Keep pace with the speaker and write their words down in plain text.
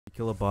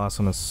Kill a boss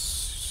on a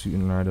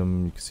shooting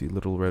item. You can see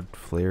little red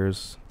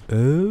flares.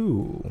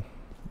 Oh,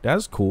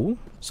 that's cool.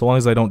 So long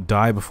as I don't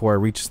die before I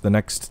reach the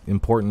next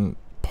important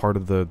part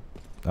of the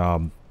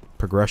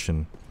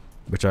progression,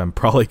 which I'm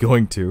probably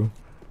going to.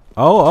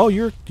 Oh,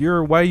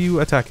 you're. Why are you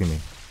attacking me?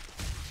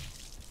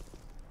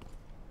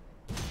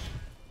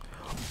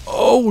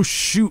 Oh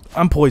shoot!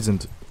 I'm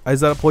poisoned. Is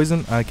that a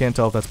poison? I can't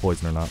tell if that's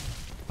poison or not.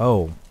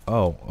 Oh.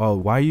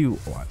 Why are you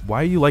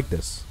like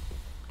this?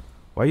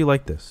 Why are you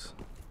like this?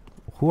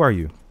 Who are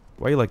you?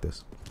 Why are you like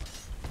this?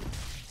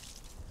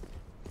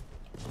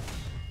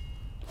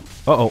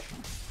 Uh-oh.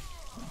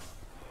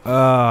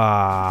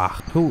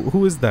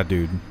 Who is that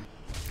dude?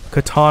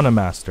 Katana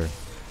Master.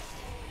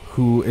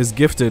 Who is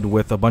gifted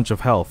with a bunch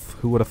of health.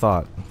 Who would have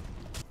thought?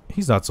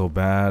 He's not so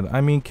bad.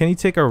 I mean, can he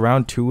take a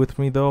round 2 with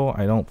me though?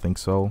 I don't think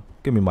so.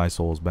 Give me my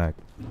souls back.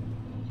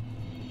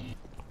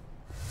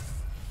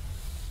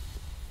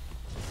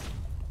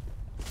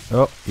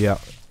 Oh, yeah.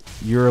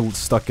 You're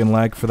stuck in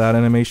lag for that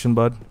animation,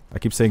 bud. I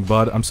keep saying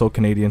bud. I'm so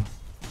Canadian.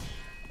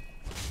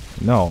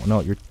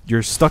 No,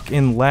 you're stuck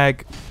in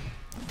lag.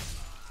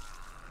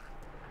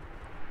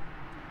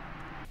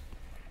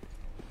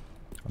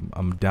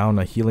 I'm down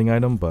a healing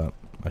item, but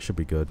I should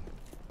be good.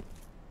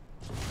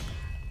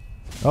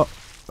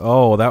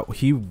 Oh, that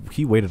he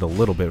waited a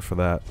little bit for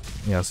that.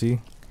 Yeah,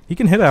 see? He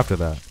can hit after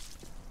that.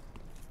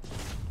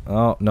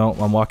 Oh, no,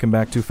 I'm walking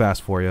back too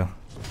fast for you.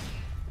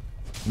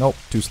 Nope,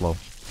 too slow.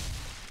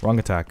 Wrong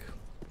attack.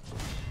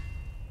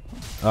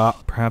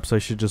 Perhaps I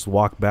should just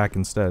walk back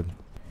instead.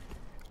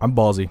 I'm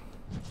ballsy.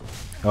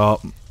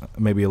 Oh,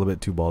 maybe a little bit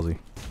too ballsy.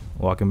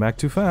 Walking back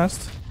too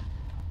fast.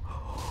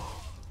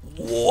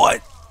 What?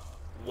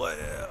 What?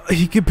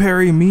 He could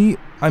parry me?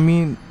 I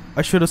mean,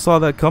 I should have saw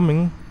that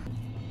coming.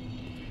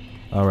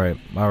 Alright,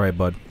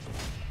 bud.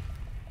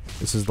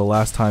 This is the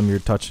last time you're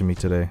touching me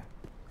today.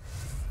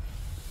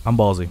 I'm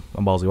ballsy.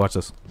 Watch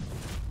this.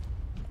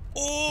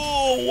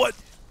 Oh, what?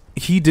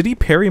 Did he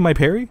parry my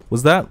parry?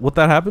 Was that what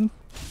that happened?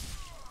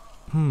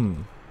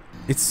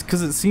 It's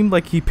because it seemed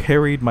like he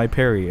parried my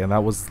parry, and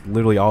that was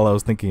literally all I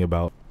was thinking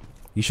about.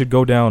 You should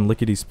go down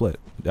lickety split.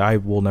 I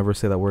will never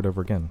say that word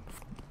ever again.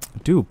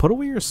 Dude, put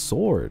away your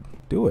sword.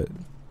 Do it.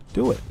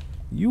 Do it.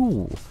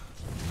 You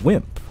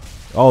wimp.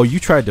 Oh, you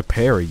tried to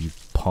parry, you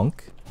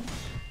punk.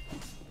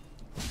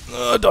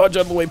 Dodge out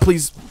of the way,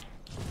 please.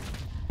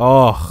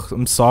 Oh,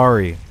 I'm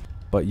sorry,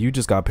 but you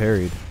just got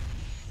parried.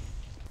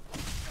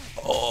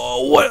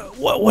 Oh,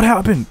 what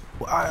happened?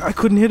 I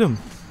couldn't hit him.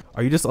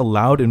 Are you just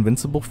allowed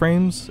invincible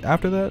frames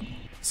after that?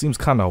 Seems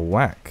kind of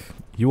whack.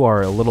 You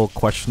are a little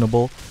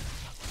questionable.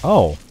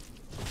 Oh,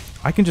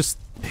 I can just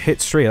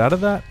hit straight out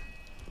of that?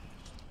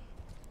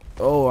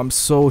 Oh,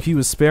 he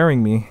was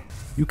sparing me.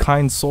 You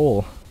kind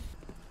soul.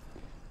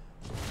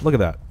 Look at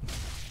that.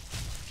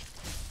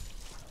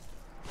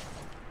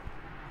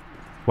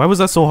 Why was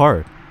that so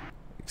hard?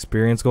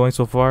 Experience going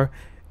so far?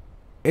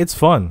 It's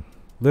fun.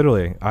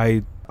 Literally,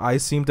 I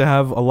seem to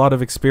have a lot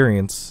of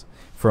experience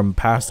from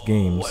past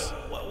games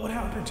What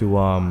happened? to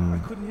I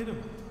couldn't hit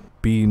him.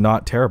 be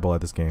not terrible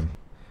at this game.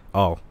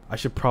 Oh, I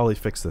should probably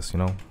fix this, you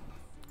know?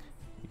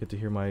 You get to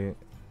hear my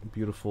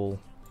beautiful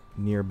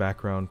near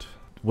background.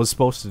 Was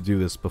supposed to do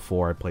this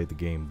before I played the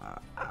game.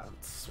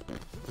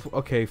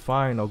 Okay,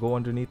 fine, I'll go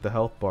underneath the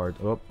health bar.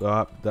 Oh,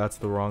 that's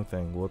the wrong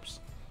thing. Whoops.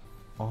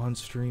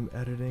 On-stream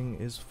editing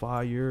is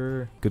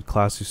fire. Good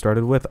class you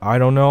started with. I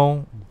don't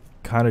know.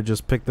 Kind of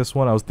just picked this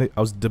one. I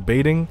was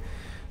debating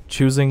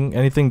choosing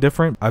anything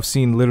different. I've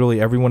seen literally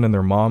everyone and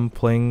their mom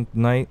playing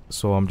Knight,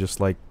 so I'm just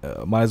like,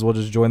 might as well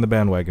just join the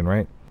bandwagon,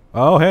 right?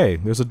 Oh, hey,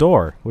 there's a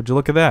door. Would you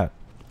look at that?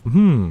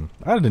 I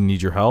didn't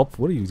need your help.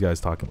 What are you guys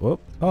talking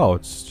about? Oh,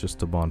 it's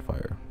just a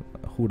bonfire.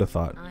 Who'd have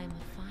thought?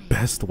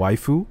 Best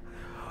waifu?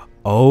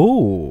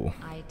 Oh.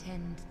 I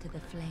tend to the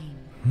flame.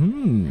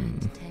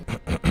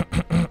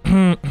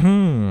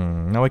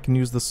 Now I can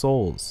use the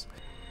souls.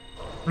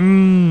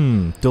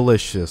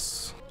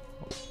 Delicious.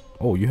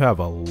 Oh, you have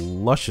a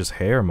luscious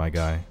hair, my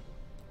guy.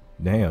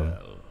 Damn.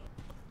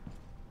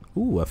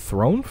 Ooh, a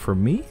throne for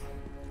me?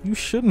 You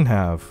shouldn't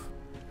have.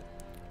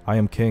 I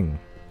am king.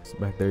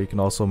 Back there you can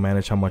also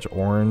manage how much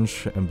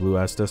orange and blue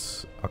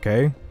Estus.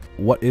 Okay.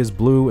 What is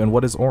blue and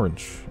what is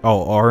orange?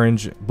 Oh,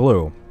 orange,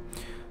 blue.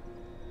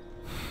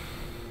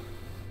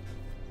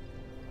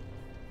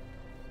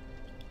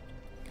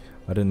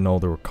 I didn't know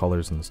there were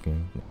colors in this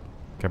game.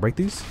 Can I break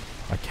these?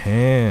 I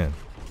can.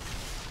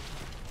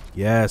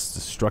 Yes,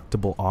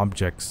 destructible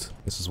objects.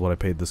 This is what I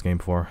paid this game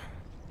for.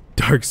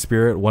 Dark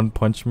Spirit, One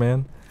Punch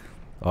Man.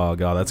 Oh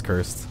god, that's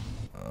cursed.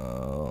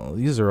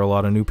 These are a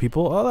lot of new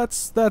people. Oh,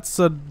 that's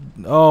a...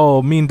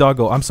 Oh, mean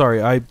doggo. I'm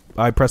sorry.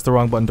 I pressed the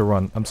wrong button to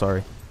run. I'm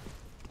sorry.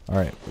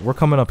 Alright, we're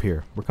coming up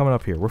here. We're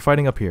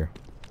fighting up here.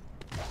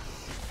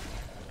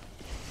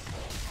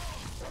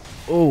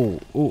 Oh,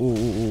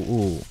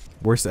 ooh.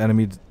 Worst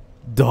enemy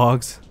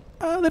dogs.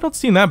 They don't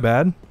seem that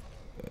bad.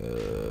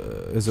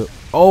 Is it?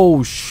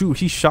 Oh shoot,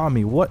 he shot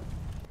me. What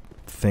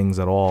things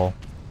at all?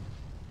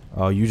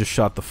 Oh, you just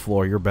shot the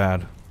floor. You're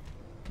bad.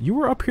 You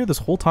were up here this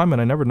whole time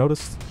and I never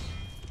noticed.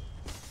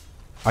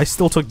 I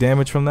still took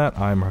damage from that.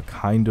 I'm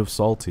kind of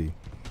salty.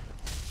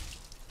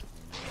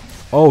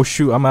 Oh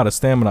shoot, I'm out of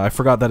stamina. I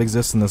forgot that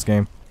exists in this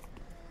game.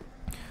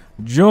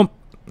 Jump!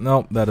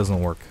 No, that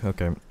doesn't work.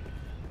 Okay.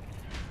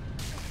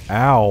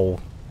 Ow.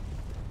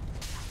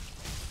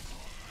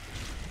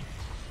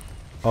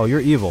 Oh, you're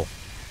evil.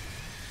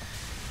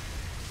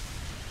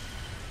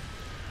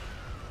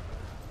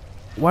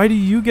 Why do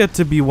you get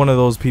to be one of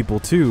those people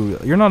too?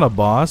 You're not a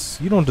boss.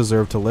 You don't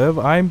deserve to live.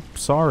 I'm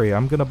sorry.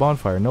 I'm gonna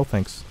bonfire. No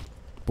thanks.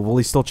 But will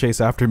he still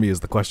chase after me is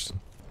the question.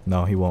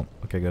 No, he won't.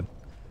 Okay, good.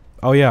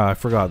 Oh yeah, I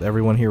forgot.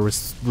 Everyone here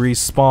was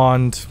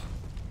respawned.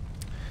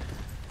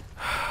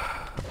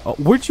 Oh,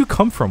 where'd you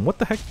come from? What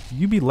the heck?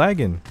 You be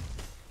lagging.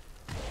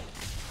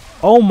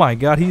 Oh my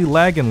god, he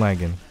lagging.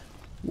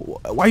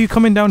 Why are you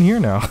coming down here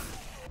now?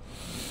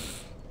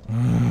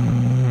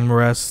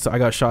 Rest. I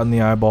got shot in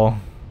the eyeball.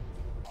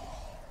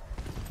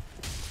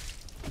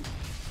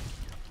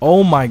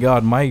 Oh my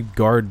god, my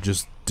guard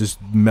just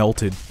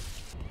melted.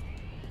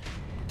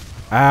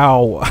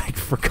 Ow, I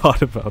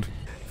forgot about it.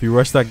 If you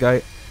rush that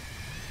guy...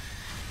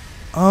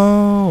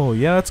 Oh,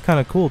 yeah, that's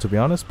kind of cool to be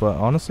honest, but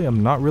honestly,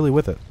 I'm not really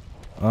with it.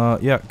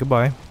 Yeah,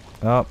 goodbye.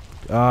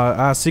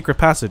 Secret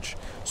passage.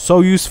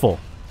 So useful.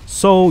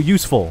 So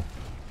useful.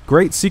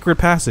 Great secret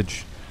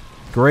passage.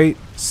 Great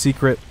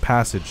secret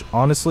passage.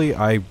 Honestly,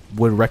 I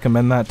would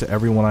recommend that to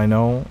everyone I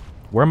know.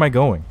 Where am I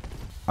going?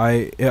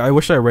 I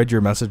wish I read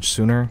your message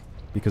sooner,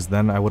 because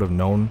then I would have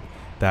known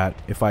that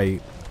if I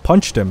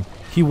punched him,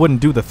 he wouldn't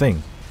do the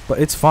thing. But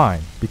it's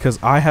fine, because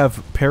I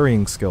have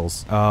parrying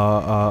skills.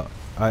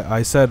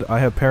 I said I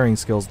have parrying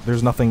skills.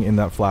 There's nothing in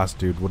that flask,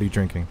 dude. What are you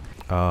drinking?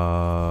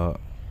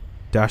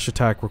 Dash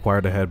attack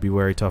required ahead. Be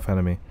wary, tough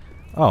enemy.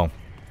 Oh.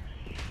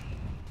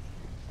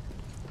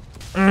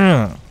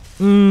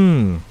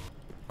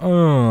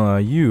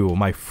 You,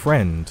 my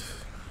friend.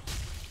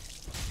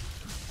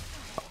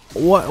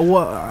 What?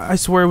 I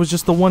swear it was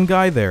just the one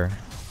guy there.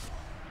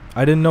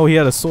 I didn't know he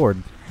had a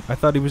sword. I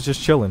thought he was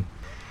just chilling.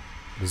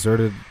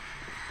 Deserted.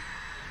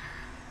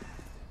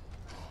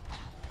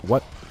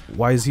 What?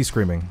 Why is he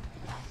screaming?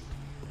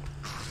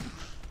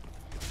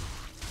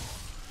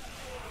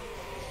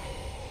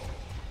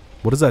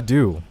 What does that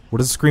do? What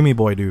does Screamy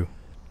Boy do?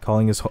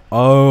 Calling his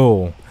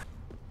oh.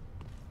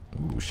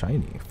 Ooh,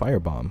 shiny.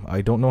 Firebomb.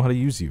 I don't know how to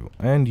use you.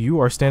 And you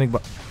are standing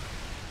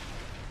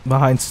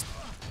behind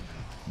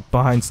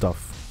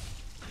stuff.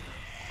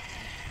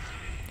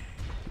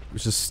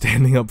 Was just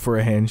standing up for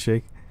a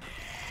handshake.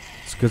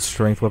 It's a good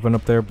strength weapon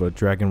up there, but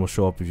dragon will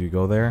show up if you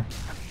go there.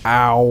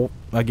 Ow.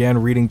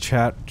 Again, reading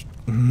chat.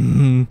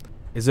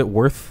 Is it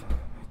worth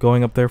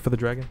going up there for the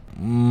dragon?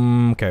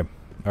 Okay.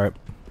 Alright.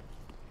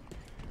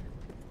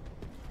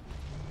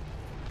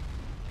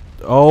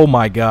 Oh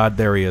my god,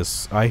 there he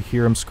is. I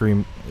hear him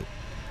scream.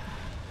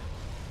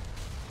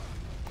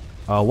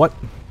 What?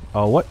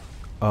 What?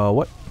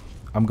 What?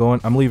 I'm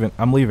leaving.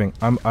 I'm leaving.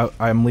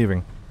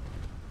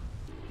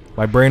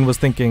 My brain was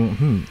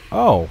thinking,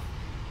 oh,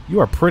 you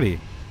are pretty.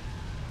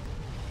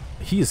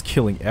 He is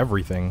killing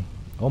everything.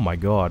 Oh my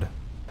god.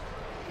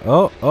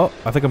 Oh,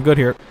 I think I'm good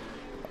here.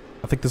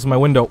 I think this is my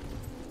window.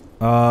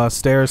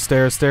 Stairs.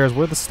 Where are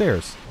the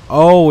stairs?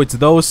 Oh, it's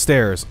those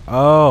stairs.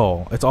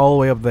 Oh, it's all the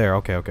way up there.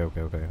 Okay.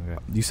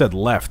 You said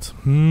left.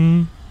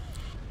 Oh,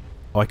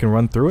 I can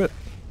run through it?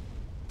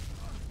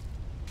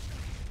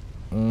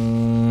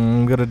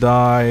 I'm gonna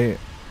die.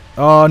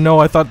 Oh, no,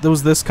 I thought there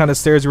was this kind of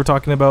stairs you were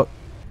talking about.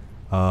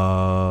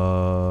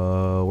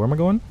 Where am I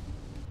going?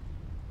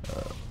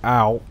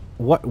 Ow.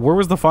 What? Where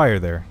was the fire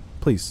there?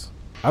 Please.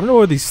 I don't know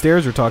where these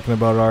stairs you're talking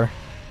about are.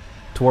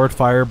 Toward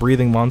fire,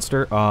 breathing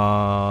monster.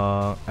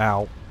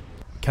 Ow.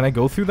 Can I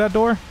go through that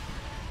door?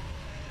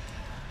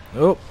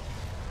 Oh.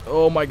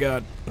 Oh my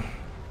god.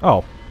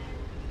 Oh.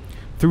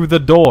 Through the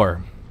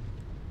door.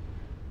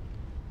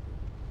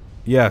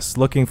 Yes,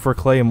 looking for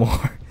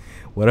Claymore.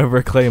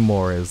 Whatever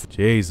Claymore is.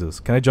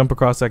 Jesus. Can I jump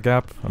across that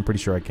gap? I'm pretty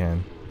sure I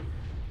can.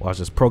 Watch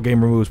this. Pro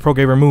gamer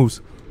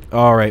moves.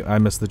 Alright, I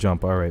missed the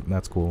jump. Alright,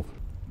 that's cool.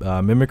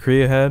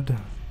 Mimicry ahead.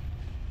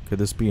 Could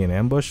this be an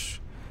ambush?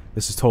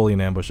 This is totally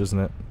an ambush, isn't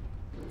it?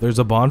 There's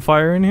a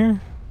bonfire in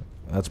here?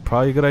 That's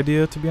probably a good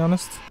idea, to be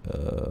honest.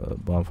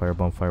 Bonfire.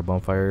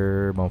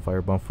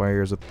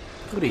 Is it?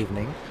 Good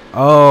evening.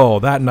 Oh,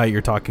 that night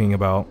you're talking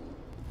about.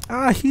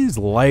 Ah, he's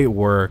light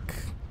work.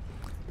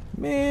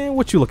 Man,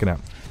 what you looking at?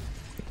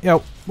 Yeah,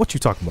 what you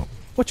talking about?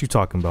 What you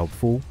talking about,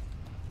 fool?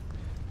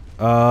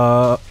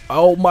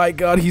 Oh my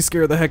god, he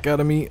scared the heck out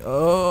of me.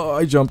 Oh,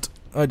 I jump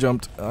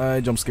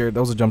scared. That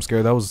was a jump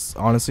scare. That was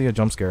honestly a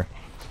jump scare.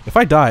 If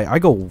I die, I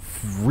go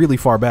really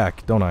far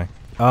back, don't I?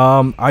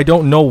 I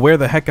don't know where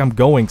the heck I'm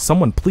going.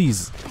 Someone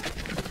please.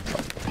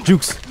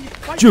 Jukes.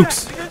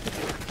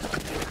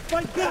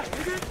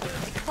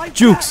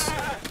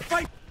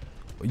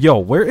 Yo,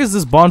 where is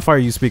this bonfire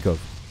you speak of?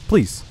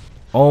 Please.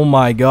 Oh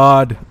my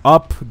god.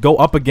 Up. Go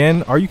up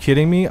again. Are you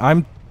kidding me?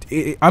 I'm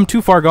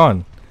too far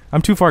gone.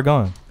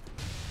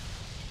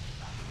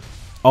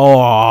 Oh,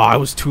 I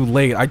was too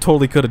late. I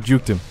totally could have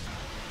juked him.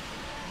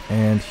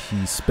 And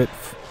he spit.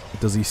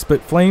 Does he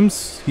spit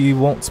flames? He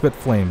won't spit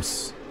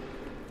flames.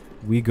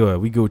 We good.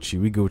 We Gucci.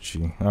 We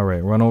Gucci.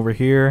 Alright, run over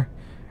here.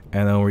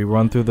 And then we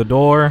run through the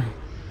door.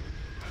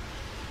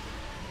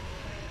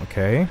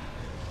 Okay.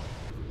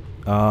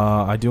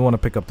 I do want to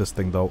pick up this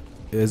thing, though.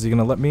 Is he going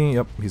to let me?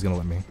 Yep, he's going to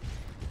let me.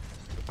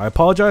 I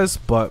apologize,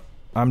 but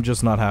I'm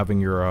just not having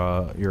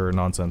your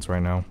nonsense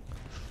right now.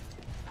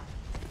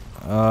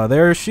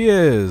 There she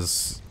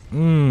is.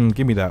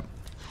 Give me that.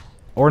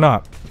 Or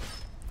not.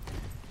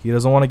 He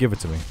doesn't want to give it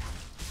to me.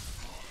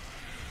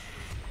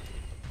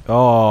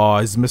 Oh,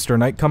 is Mr.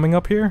 Knight coming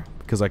up here?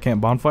 Because I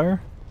can't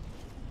bonfire?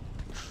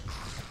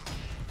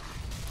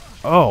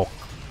 Oh.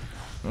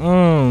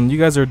 You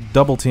guys are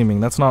double teaming.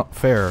 That's not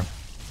fair.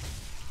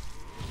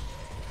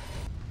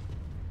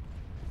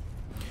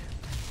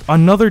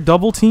 Another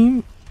double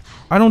team?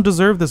 I don't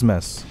deserve this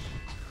mess.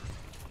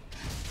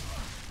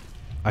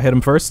 I hit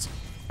him first.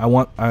 I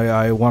want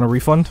a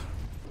refund.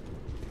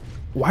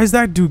 Why is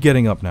that dude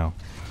getting up now?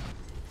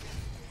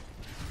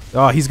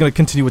 Oh, he's gonna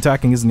continue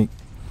attacking, isn't he?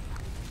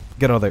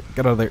 Get out of there.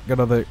 Get out of there. Get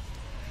out of there.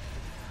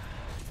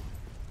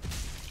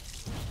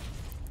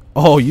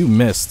 Oh, you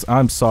missed.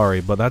 I'm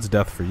sorry, but that's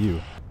death for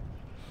you.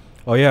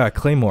 Oh yeah,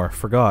 Claymore.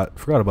 Forgot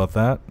about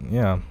that.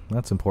 Yeah,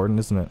 that's important,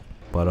 isn't it?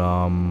 But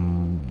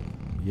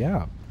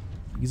yeah.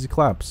 Easy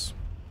claps.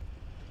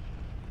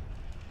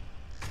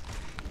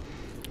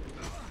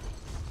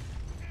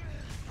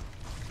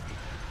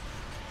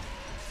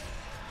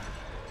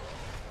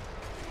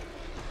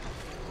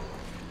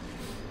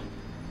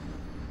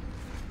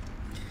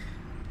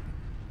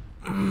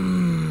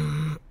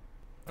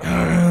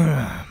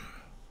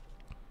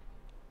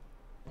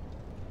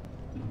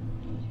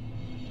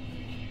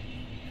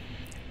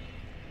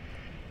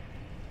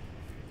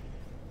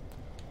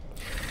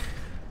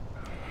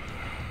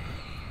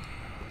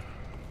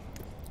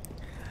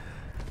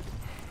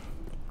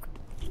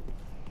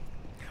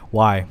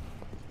 Why?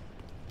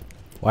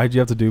 Why'd you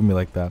have to do me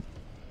like that?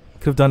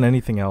 Could have done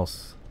anything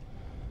else.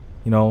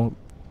 You know,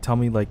 tell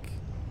me like...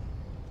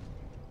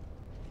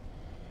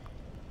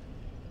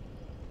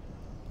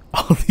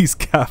 All these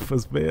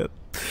Kappas, man.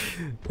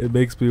 It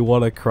makes me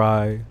want to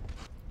cry.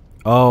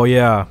 Oh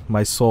yeah,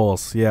 my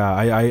souls. Yeah,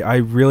 I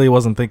really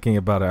wasn't thinking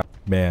about it.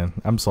 Man,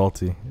 I'm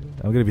salty.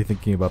 I'm gonna be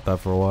thinking about that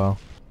for a while.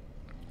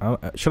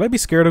 Should I be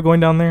scared of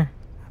going down there?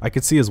 I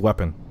could see his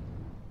weapon.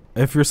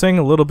 If you're saying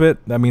a little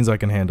bit, that means I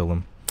can handle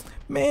him.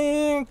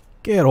 Man,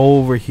 get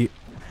over here.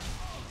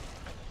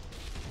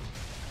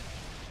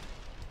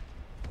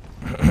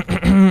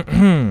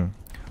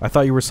 I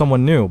thought you were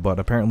someone new, but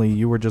apparently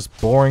you were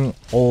just boring,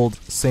 old,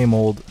 same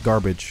old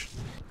garbage.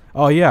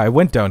 Oh yeah, I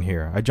went down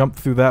here. I jumped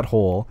through that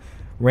hole,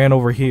 ran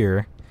over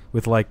here,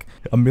 with like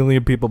a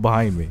million people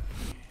behind me.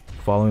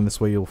 Following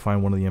this way, you'll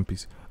find one of the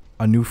NPCs.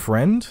 A new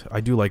friend?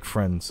 I do like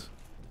friends.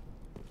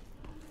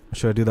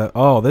 Should I do that?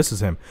 Oh, this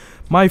is him.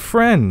 My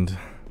friend!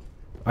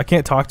 I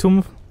can't talk to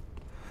him?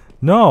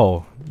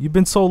 No! You've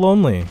been so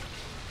lonely.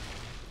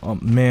 Oh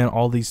man,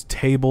 all these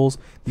tables,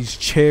 these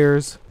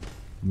chairs.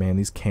 Man,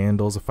 these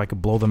candles, if I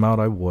could blow them out,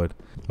 I would.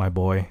 My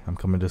boy, I'm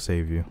coming to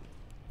save you.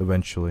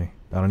 Eventually.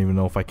 I don't even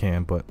know if I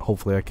can, but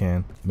hopefully I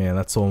can. Man,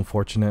 that's so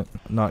unfortunate.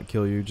 Not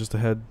kill you, just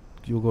ahead.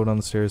 You'll go down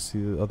the stairs, see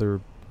the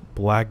other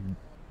black...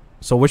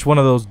 So which one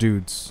of those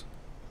dudes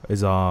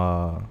is,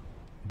 the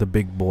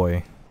big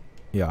boy?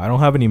 Yeah, I don't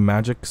have any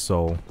magic,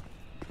 so...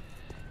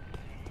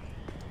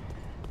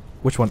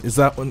 Which one? Is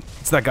that one?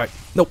 It's that guy.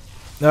 Nope.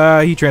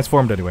 He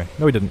transformed anyway.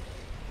 No, he didn't.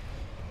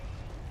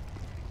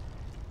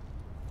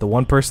 The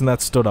one person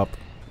that stood up.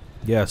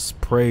 Yes,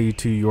 pray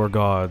to your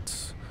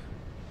gods.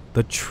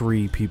 The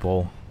tree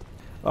people.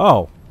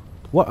 Oh.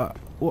 What?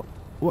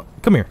 What?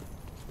 Come here.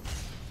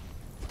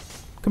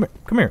 Come here.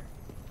 Come here.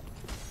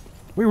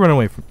 Where are you running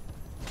away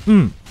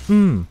from?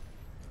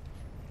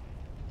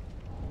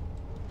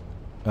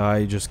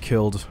 I just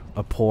killed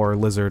a poor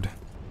lizard.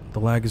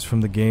 The lag is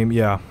from the game.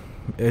 Yeah.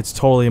 It's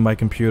totally my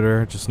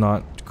computer, just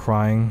not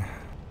crying,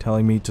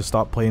 telling me to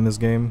stop playing this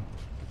game.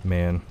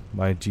 Man,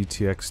 my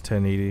GTX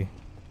 1080.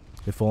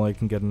 If only I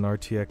can get an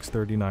RTX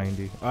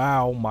 3090.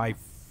 Ow, my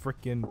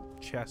freaking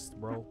chest,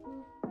 bro.